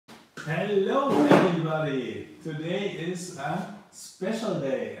Hello everybody! Today is a special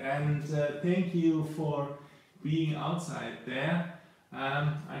day and thank you for being outside there.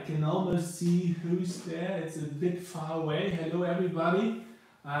 I can almost see who's there. It's a bit far away. Hello everybody!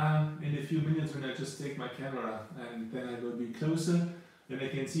 In a few minutes when I just take my camera and then I will be closer, then I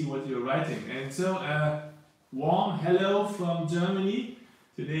can see what you're writing. And so warm hello from Germany.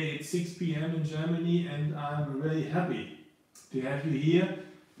 Today it's 6 p.m. in Germany and I'm really happy to have you here,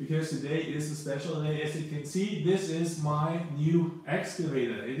 because today is a special day. As you can see, this is my new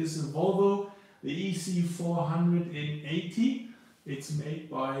excavator. It is a VOVLO, the EC480. It's made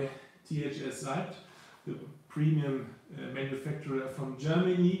by THS Seipt, the premium manufacturer from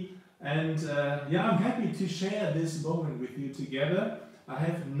Germany. And yeah, I'm happy to share this moment with you together. I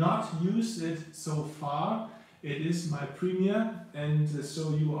have not used it so far. It is my premiere, and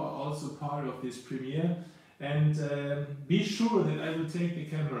so you are also part of this premiere. And be sure that I will take the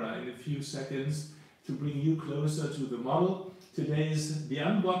camera in a few seconds to bring you closer to the model. Today is the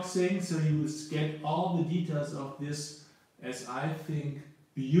unboxing, so you will get all the details of this, as I think,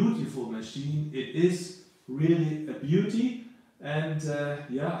 beautiful machine. It is really a beauty, and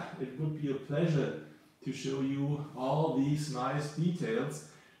yeah, it would be a pleasure to show you all these nice details,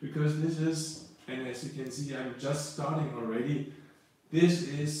 because this is, and as you can see, I'm just starting already, this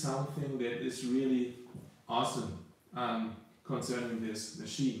is something that is really awesome concerning this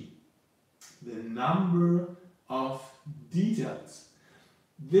machine. The number of details.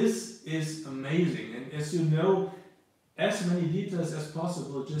 This is amazing, and as you know, as many details as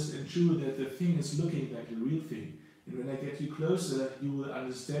possible, just ensure that the thing is looking like a real thing. And when I get you closer, you will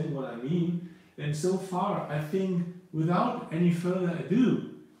understand what I mean. And so far, I think, without any further ado,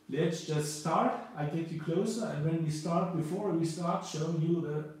 let's just start. I get you closer, and when we start, before we start showing you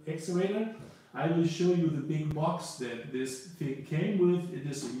the excavator, I will show you the big box that this thing came with. It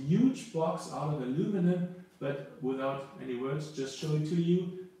is a huge box out of aluminum, but without any words, just show it to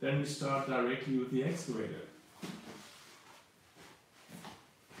you. Then we start directly with the excavator.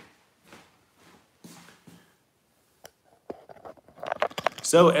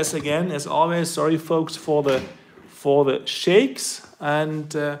 So as always, sorry folks for the shakes,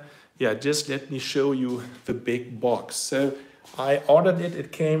 and yeah, just let me show you the big box. So I ordered it.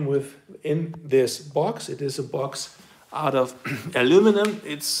 It came in this box. It is a box out of aluminum.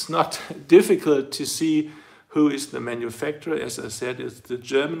 It's not difficult to see who is the manufacturer. As I said, it's the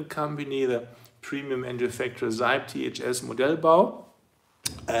German company, the premium manufacturer Seipt THS Modellbau.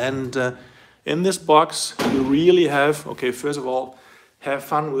 And in this box, you really have, okay, first of all, have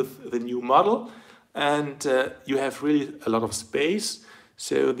fun with the new model, and you have really a lot of space.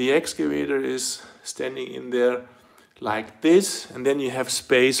 So the excavator is standing in there like this, and then you have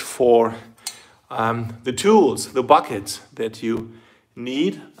space for the tools, the buckets that you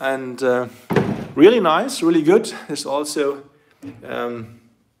need, and really nice, really good. There's also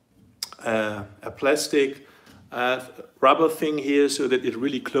a plastic rubber thing here, so that it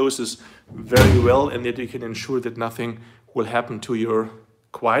really closes very well, and that you can ensure that nothing will happen to your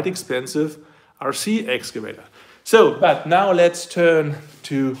quite expensive RC excavator. So, but now let's turn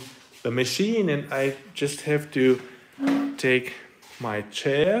to the machine, and I just have to take my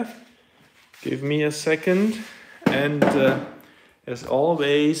chair. Give me a second, and as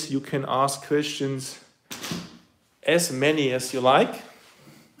always, you can ask questions, as many as you like.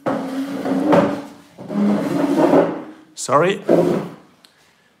 Sorry.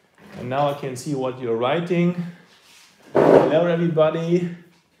 And now I can see what you're writing. Hello everybody.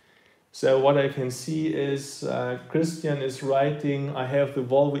 So what I can see is Christian is writing, I have the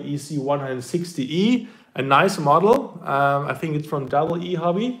VOVLO EC160E, a nice model. I think it's from EE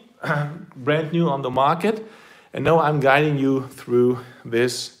Hobby, brand new on the market. And now I'm guiding you through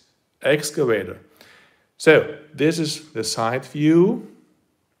this excavator. So this is the side view.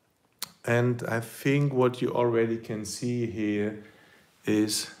 And I think what you already can see here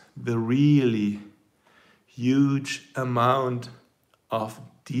is the really huge amount of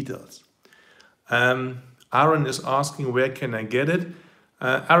details. Aaron is asking, where can I get it?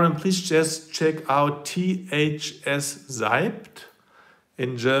 Aaron, please just check out THS Seipt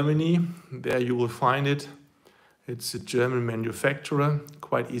in Germany. There you will find it. It's a German manufacturer,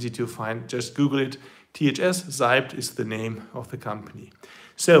 quite easy to find. Just Google it. THS Seipt is the name of the company.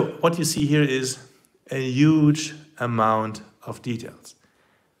 So what you see here is a huge amount of details.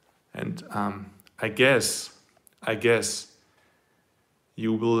 And I guess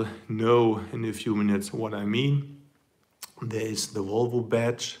you will know in a few minutes what I mean. There is the VOVLO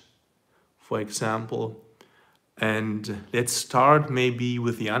badge, for example. And let's start maybe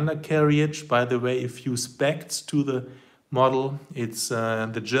with the undercarriage. By the way, a few specs to the model. It's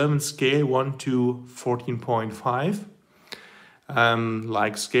the German scale 1 to 14.5.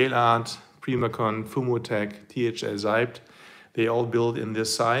 Like Scale Art, Primacon, Fumotec, THS Seipt, they all build in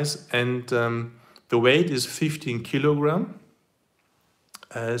this size. And the weight is 15 kilogram.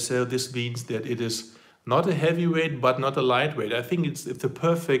 So this means that it is not a heavyweight, but not a lightweight. I think it's the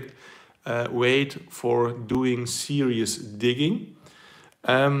perfect weight for doing serious digging.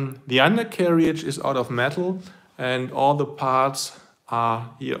 The undercarriage is out of metal, and all the parts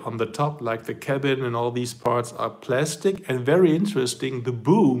are here on the top, like the cabin, and all these parts are plastic. And very interesting, the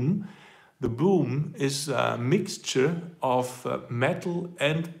boom is a mixture of metal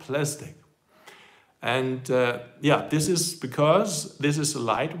and plastic. And yeah, this is because this is a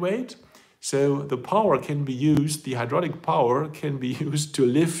lightweight, so the power can be used, the hydraulic power can be used to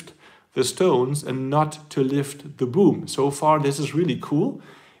lift the stones and not to lift the boom. So far, this is really cool.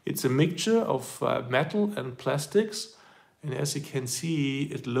 It's a mixture of metal and plastics. And as you can see,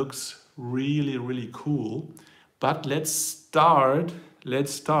 it looks really, really cool. But let's start.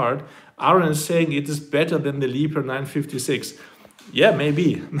 Aaron is saying it is better than the Liebherr 956. Yeah,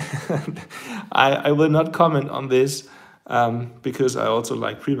 maybe. I will not comment on this because I also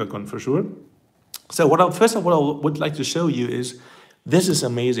like Primacon for sure. So first of all, I would like to show you is, this is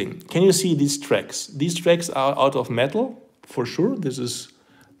amazing. Can you see these tracks? These tracks are out of metal for sure. This is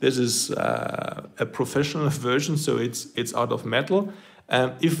a professional version, so it's out of metal.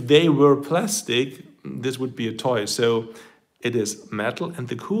 If they were plastic, this would be a toy. So it is metal, and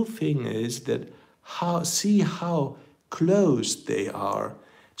the cool thing is that see how close they are.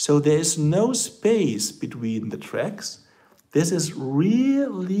 So there is no space between the tracks. This is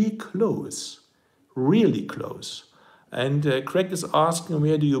really close, really close. And Craig is asking,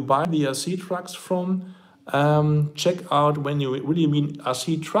 where do you buy the RC trucks from? Check out, when you really mean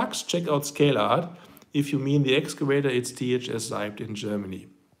RC trucks, check out Scale Art. If you mean the excavator, it's THS Seipt in Germany.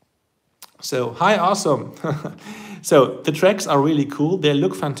 So, hi, awesome. So the tracks are really cool. They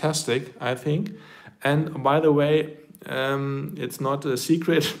look fantastic, I think. And by the way, it's not a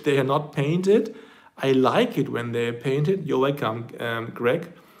secret, they are not painted. I like it when they're painted. You're welcome,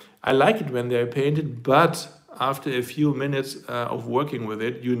 Greg. I like it when they're painted, but after a few minutes of working with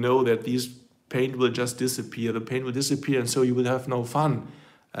it, you know that these paint will just disappear. The paint will disappear, and so you will have no fun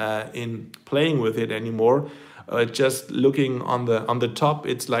in playing with it anymore. Just looking on the top,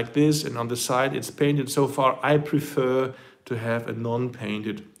 it's like this, and on the side, it's painted. So far, I prefer to have a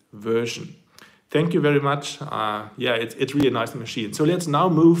non-painted version. Thank you very much. Yeah, it's really a nice machine. So let's now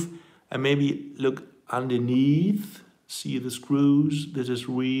move and maybe look underneath. See the screws. This is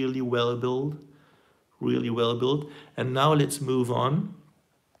really well built. Really well built. And now let's move on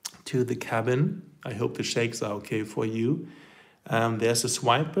to the cabin. I hope the shakes are okay for you. There's a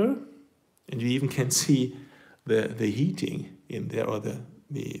swiper, and you even can see the heating in there, or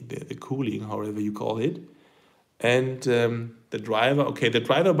the cooling, however you call it. And the driver, okay, the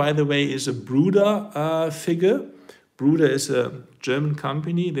driver, by the way, is a Bruder figure. Bruder is a German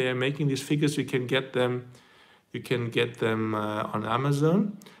company. They are making these figures. You can get them on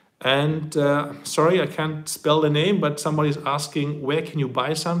Amazon. And sorry, I can't spell the name, but somebody's asking, where can you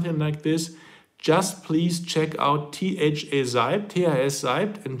buy something like this? Just please check out THS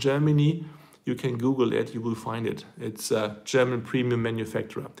Seipt in Germany. You can Google it, you will find it. It's a German premium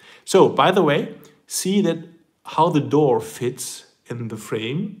manufacturer. So, by the way, see that how the door fits in the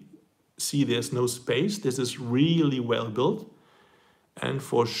frame. See, there's no space. This is really well built. And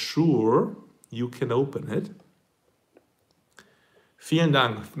for sure, you can open it. Vielen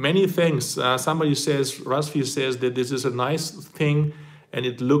Dank. Many thanks. Somebody says, Rasfi says that this is a nice thing and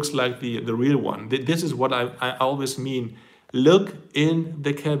it looks like the real one. This is what I always mean. Look in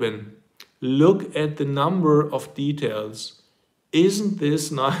the cabin. Look at the number of details. Isn't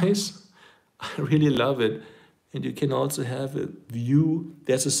this nice? I really love it. And you can also have a view.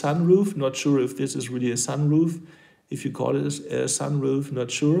 There's a sunroof. Not sure if this is really a sunroof. If you call it a sunroof,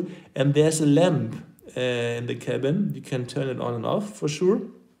 not sure. And there's a lamp in the cabin. You can turn it on and off for sure.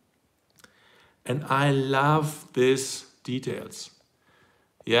 And I love these details.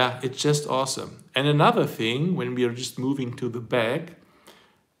 Yeah, it's just awesome. And another thing, when we are just moving to the back,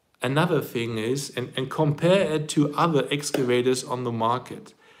 another thing is, and compare it to other excavators on the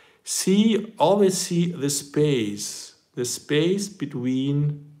market. Always see the space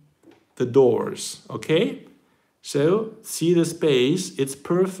between the doors, okay? So, see the space, it's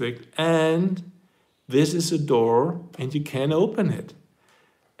perfect, and this is a door, and you can open it.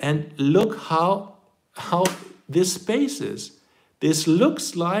 And look how this space is. This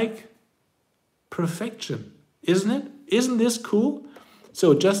looks like perfection, isn't it? Isn't this cool?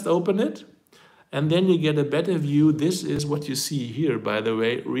 So just open it. and then you get a better view. This is what you see here, by the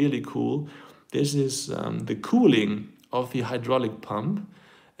way, really cool. This is the cooling of the hydraulic pump,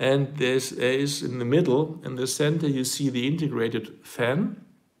 and this is in the middle, in the center, you see the integrated fan.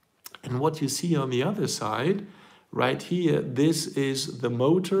 And what you see on the other side, right here, this is the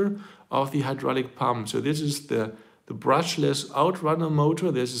motor of the hydraulic pump. So this is the brushless outrunner motor.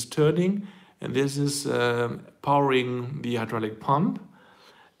 This is turning, and this is powering the hydraulic pump.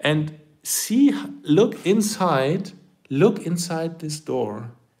 And see, look inside this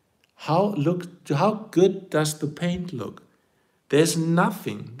door. How good does the paint look? There's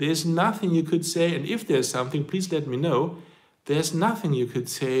nothing you could say, and if there's something, please let me know. There's nothing you could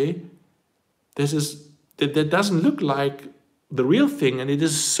say that doesn't look like the real thing, and it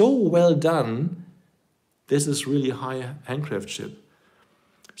is so well done. This is really high handcraftsmanship.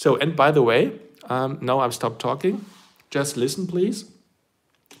 So, and by the way, now I've stopped talking. Just listen, please.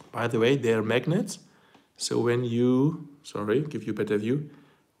 By the way, they're magnets. So when you, give you a better view,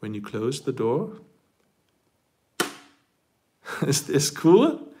 when you close the door, is this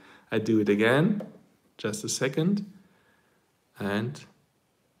cool? I do it again, just a second, and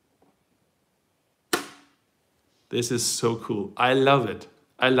this is so cool. I love it.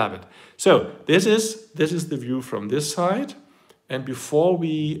 I love it. So this is the view from this side. And before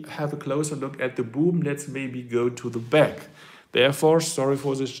we have a closer look at the boom, let's maybe go to the back. Therefore, sorry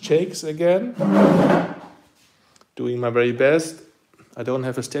for the shakes again. Doing my very best. I don't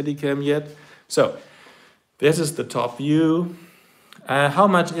have a Steadicam yet. So this is the top view. How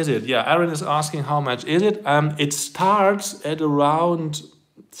much is it? Yeah, Aaron is asking how much is it. It starts at around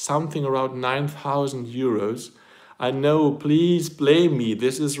something around 9,000 euros. I know, please blame me.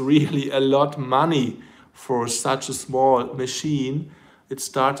 This is really a lot of money for such a small machine. It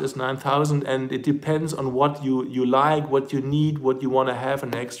starts as 9,000, and it depends on what you like, what you need, what you want to have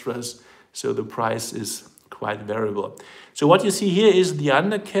in extras. So the price is quite variable. So what you see here is the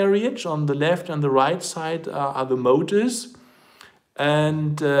undercarriage. On the left and the right side are the motors.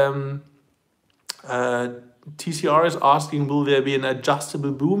 And TCR is asking, will there be an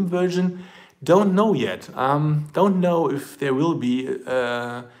adjustable boom version? Don't know yet. Don't know if there will be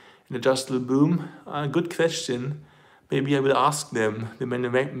an adjustable boom. Good question. Maybe I will ask them, the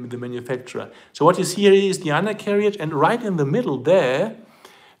manufacturer. So what you see here is the undercarriage, and right in the middle there,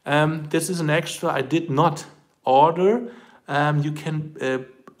 this is an extra I did not order. You can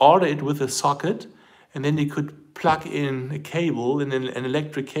order it with a socket, and then you could plug in a cable, an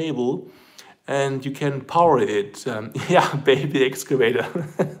electric cable, and you can power it. Yeah, baby excavator.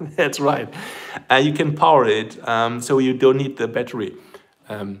 That's right. You can power it, so you don't need the battery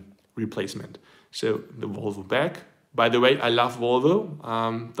replacement. So the Volvo back. By the way, I love Volvo.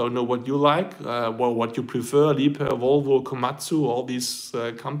 Don't know what you like, or what you prefer, Liebherr, Volvo, Komatsu, all these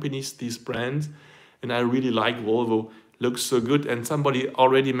companies, these brands. And I really like Volvo. Looks so good. And somebody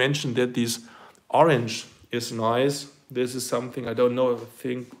already mentioned that this orange is nice. This is something I don't know, I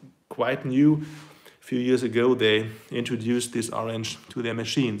think quite new. A few years ago, they introduced this orange to their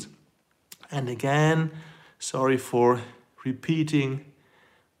machines. And again, sorry for repeating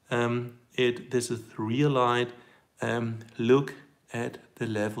it. This is real light. Look at the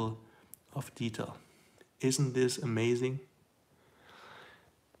level of detail. Isn't this amazing?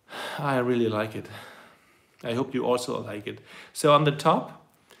 I really like it. I hope you also like it. So on the top,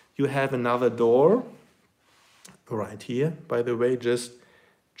 you have another door right here. By the way, just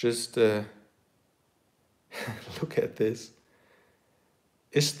look at this.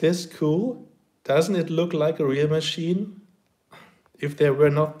 Is this cool? Doesn't it look like a real machine? If there were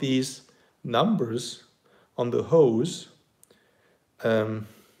not these numbers on the hose,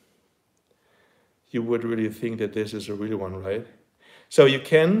 you would really think that this is a real one, right? So you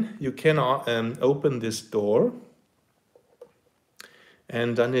can open this door,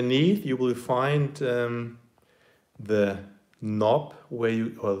 and underneath you will find the knob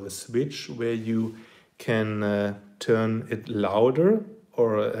or the switch where you can turn it louder,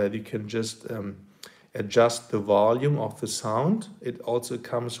 or you can just adjust the volume of the sound. It also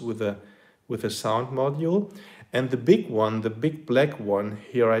comes with a sound module. And the big one, the big black one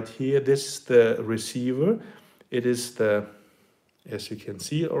here, right here, this is the receiver. It is the, as you can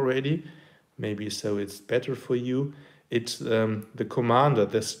see already, maybe so it's better for you. It's the Commander,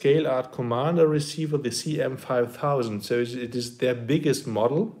 the Scale Art Commander receiver, the CM5000. So it is their biggest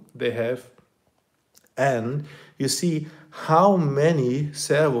model they have. And you see how many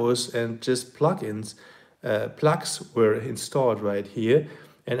servos and just plugins, plugs were installed right here.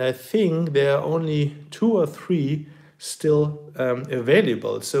 And I think there are only 2 or 3 still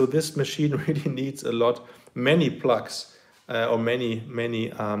available. So this machine really needs many plugs or many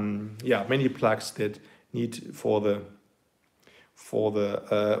plugs that need for the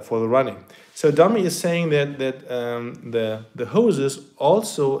running. So Domi is saying that the hoses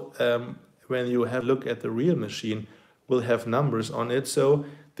also, when you have a look at the real machine, will have numbers on it. So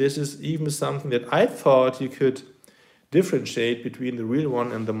this is even something that I thought you could differentiate between the real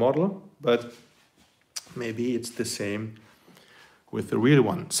one and the model, but maybe it's the same with the real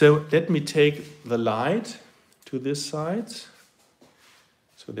one. So let me take the light to this side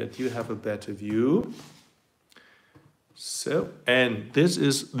so that you have a better view. So, and this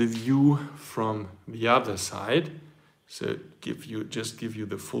is the view from the other side. So give you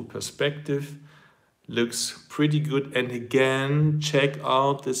the full perspective. Looks pretty good. And again, check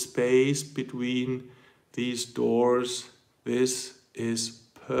out the space between these doors. This is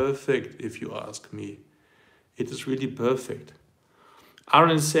perfect, if you ask me. It is really perfect.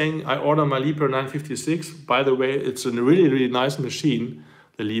 Aaron is saying, I ordered my Leaper 956. By the way, it's a really, really nice machine.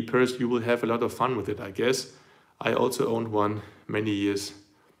 The Leapers, you will have a lot of fun with it, I guess. I also owned one many years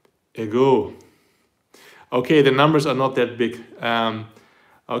ago. Okay, the numbers are not that big.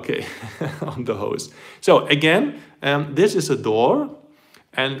 Okay, on the hose. So again, this is a door.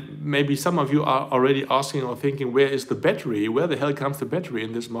 And maybe some of you are already asking or thinking, where is the battery? Where the hell comes the battery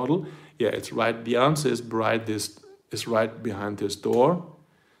in this model? Yeah, it's right. The answer is right behind this door.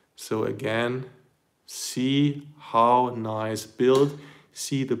 So again, see how nice built.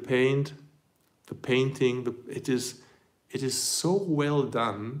 See the paint, the painting. It is so well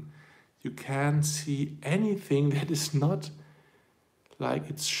done. You can't see anything that is not like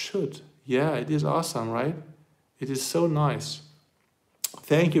it should. Yeah, it is awesome, right? It is so nice.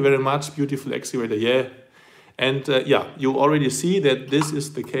 Thank you very much, beautiful excavator. Yeah, and yeah, you already see that this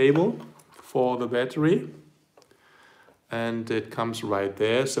is the cable for the battery, and it comes right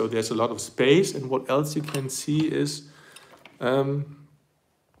there. So there's a lot of space. And what else you can see is in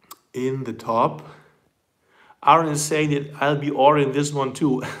the top. Aaron is saying that I'll be ordering this one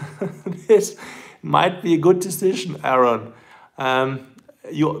too. This might be a good decision, Aaron.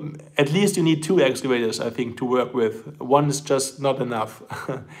 At least you need 2 excavators, I think, to work with. One is just not enough.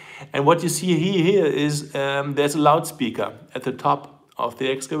 And what you see here is there's a loudspeaker at the top of the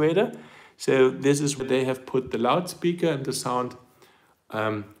excavator. So this is where they have put the loudspeaker, and the sound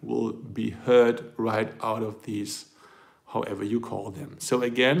will be heard right out of these, however you call them. So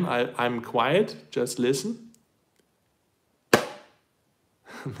again, I'm quiet, just listen.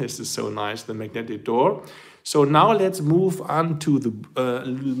 This is so nice, the magnetic door. So now let's move on to the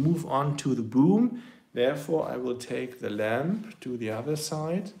boom. Therefore, I will take the lamp to the other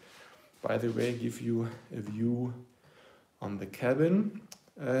side. By the way, give you a view on the cabin.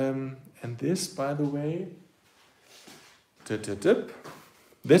 And this, by the way,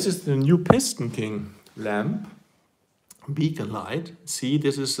 this is the new Piston King lamp, beacon light. See,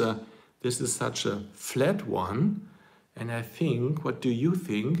 this is such a flat one, and I think, what do you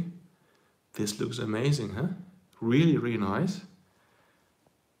think? This looks amazing, huh? Really, really nice.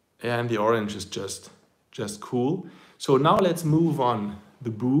 And the orange is just cool. So now let's move on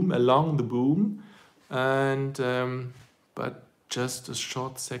along the boom, and but just a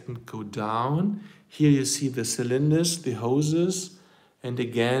short second, go down. Here you see the cylinders, the hoses, and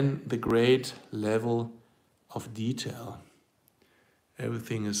again the great level of detail.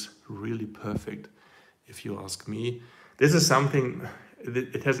 Everything is really perfect, if you ask me. This is something,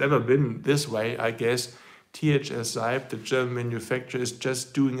 it has ever been this way, I guess. THS Seipt, the German manufacturer, is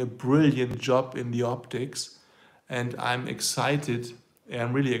just doing a brilliant job in the optics, and I'm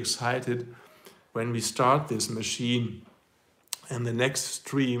really excited when we start this machine. And the next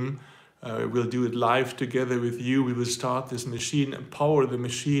stream, we'll do it live together with you. We will start this machine and power the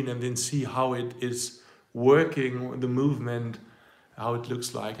machine, and then see how it is working, the movement, how it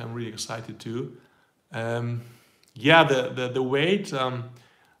looks like. I'm really excited too. Yeah, the weight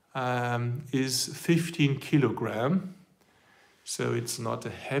is 15 kilogram. So it's not a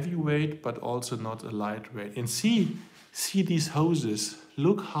heavy weight, but also not a light weight. And see these hoses.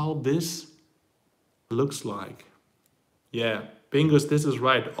 Look how this looks like. Yeah, Bingus, this is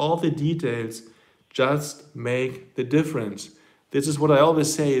right. All the details just make the difference. This is what I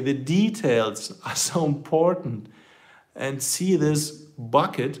always say. The details are so important. And see this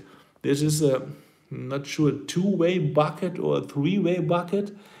bucket. This is a, not sure, 2-way bucket or a 3-way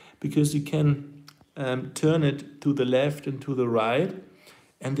bucket, because you can turn it to the left and to the right.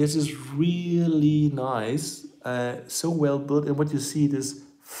 And this is really nice. So well built. And what you see, it is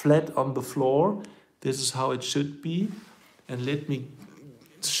flat on the floor. This is how it should be. And let me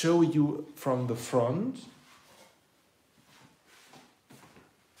show you from the front.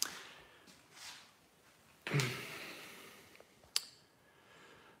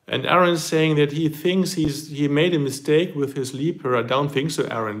 And Aaron's saying that he thinks he made a mistake with his leaper. I don't think so,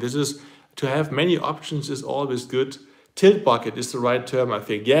 Aaron. This is to have many options is always good. Tilt bucket is the right term, I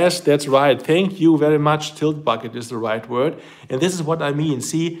think. Yes, that's right. Thank you very much. Tilt bucket is the right word. And this is what I mean.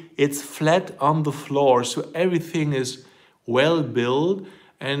 See, it's flat on the floor, so everything is well built.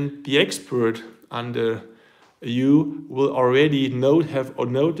 And the expert under you will already have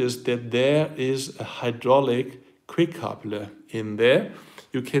noticed that there is a hydraulic quick coupler in there.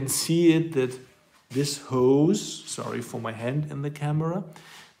 You can see it that this hose, sorry for my hand in the camera,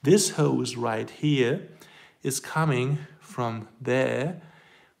 this hose right here is coming from there,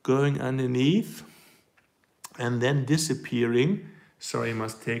 going underneath, and then disappearing. Sorry, I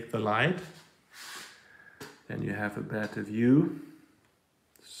must take the light. Then you have a better view.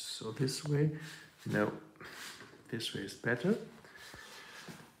 So this way, no, this way is better.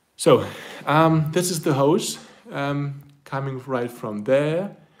 So this is the hose coming right from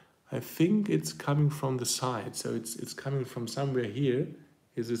there. I think it's coming from the side, so it's coming from somewhere here.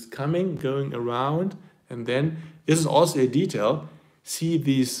 It's coming, going around, and then this is also a detail. See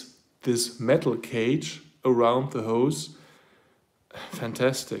this metal cage around the hose.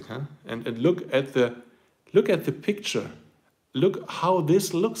 Fantastic, huh? And look at the picture. Look how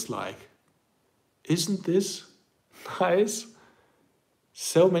this looks like. Isn't this nice?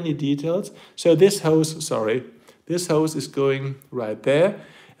 So many details. So this hose is going right there,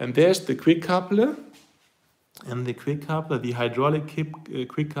 and there's the quick coupler. And the quick coupler, the hydraulic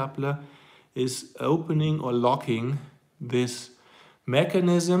quick coupler, is opening or locking this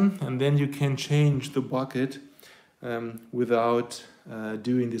mechanism, and then you can change the bucket without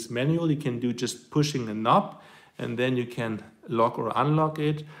doing this manually. You can do just pushing a knob, and then you can lock or unlock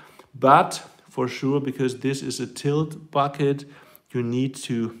it. But for sure, because this is a tilt bucket, you need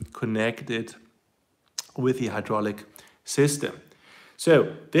to connect it with the hydraulic system.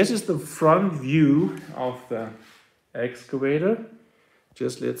 So this is the front view of the excavator.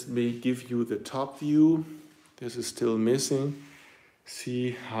 Just let me give you the top view. This is still missing.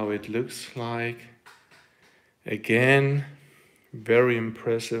 See how it looks like. Again, very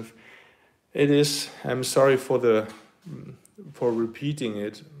impressive. It is, I'm sorry for repeating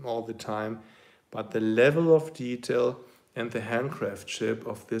it all the time, but the level of detail and the handcraftsmanship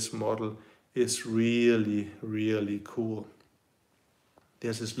of this model is really, really cool.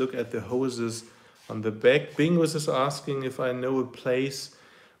 There's this look at the hoses on the back. Bingus is asking if I know a place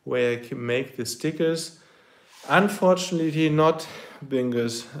where I can make the stickers. Unfortunately not,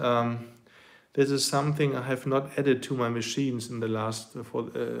 Bingus. This is something I have not added to my machines in the last for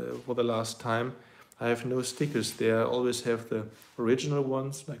the last time. I have no stickers there. I always have the original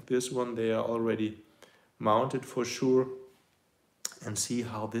ones, like this one. They are already mounted for sure. And see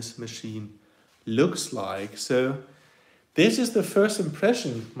how this machine looks like. So this is the first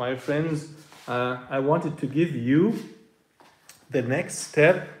impression, my friends, I wanted to give you. The next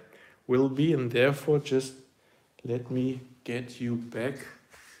step will be, and therefore just let me get you back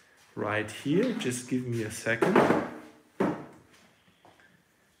right here. Just give me a second.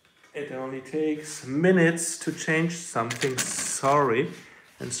 It only takes minutes to change something. Sorry,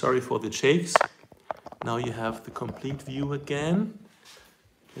 and sorry for the shakes. Now you have the complete view again.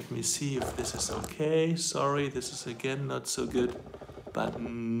 Let me see if this is okay. Sorry, this is again not so good. But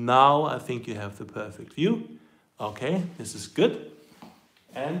now I think you have the perfect view. Okay, this is good.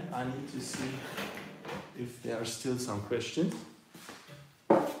 And I need to see if there are still some questions.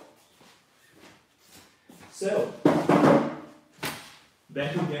 So,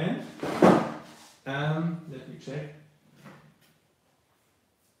 back again. Let me check.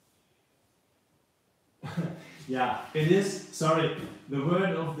 Yeah, it is, sorry, the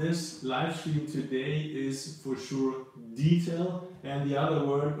word of this live stream today is for sure detail, and the other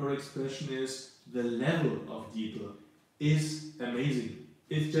word or expression is the level of detail is amazing.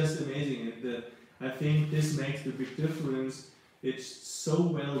 It's just amazing, and I think this makes the big difference. It's so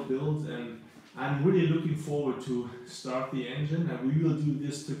well built, and I'm really looking forward to start the engine, and we will do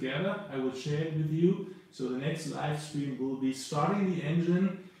this together. I will share it with you. So the next live stream will be starting the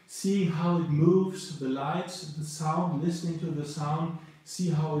engine, seeing how it moves, the lights, the sound, listening to the sound, see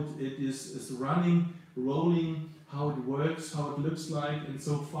how it is running, rolling, how it works, how it looks like, and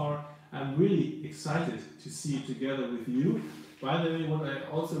so far I'm really excited to see it together with you. By the way, what I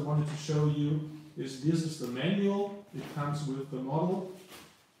also wanted to show you is this is the manual. It comes with the model,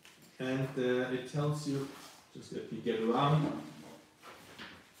 and it tells you, just let me get around,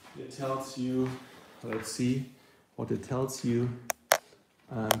 it tells you, let's see what it tells you.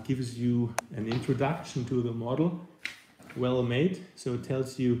 Gives you an introduction to the model, well made. So it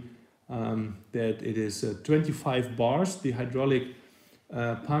tells you that it is 25 bars. The hydraulic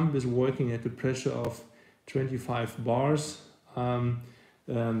Pump is working at the pressure of 25 bars.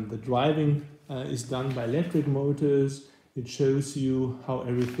 The driving is done by electric motors. It shows you how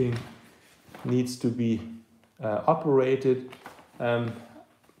everything needs to be operated.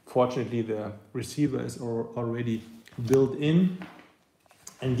 Fortunately, the receiver is already built in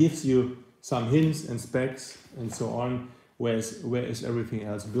and gives you some hints and specs and so on, where is everything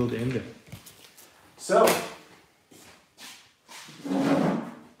else built in there. So,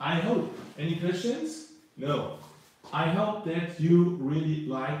 I hope, any questions? No. I hope that you really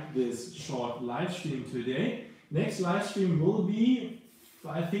like this short live stream today. Next live stream will be,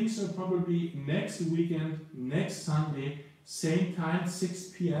 I think so, probably next weekend, next Sunday, same time, 6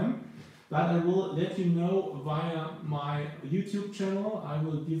 p.m. But I will let you know via my YouTube channel. I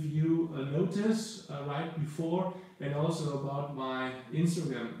will give you a notice right before, and also about my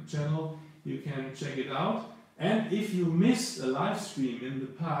Instagram channel. You can check it out. And if you missed a live stream in the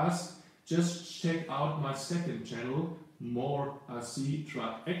past, just check out my second channel, More RC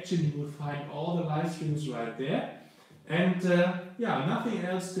Truck. Actually, you will find all the live streams right there. And yeah, nothing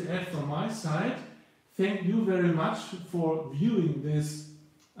else to add from my side. Thank you very much for viewing this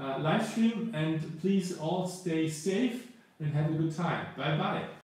live stream, and please all stay safe and have a good time. Bye bye.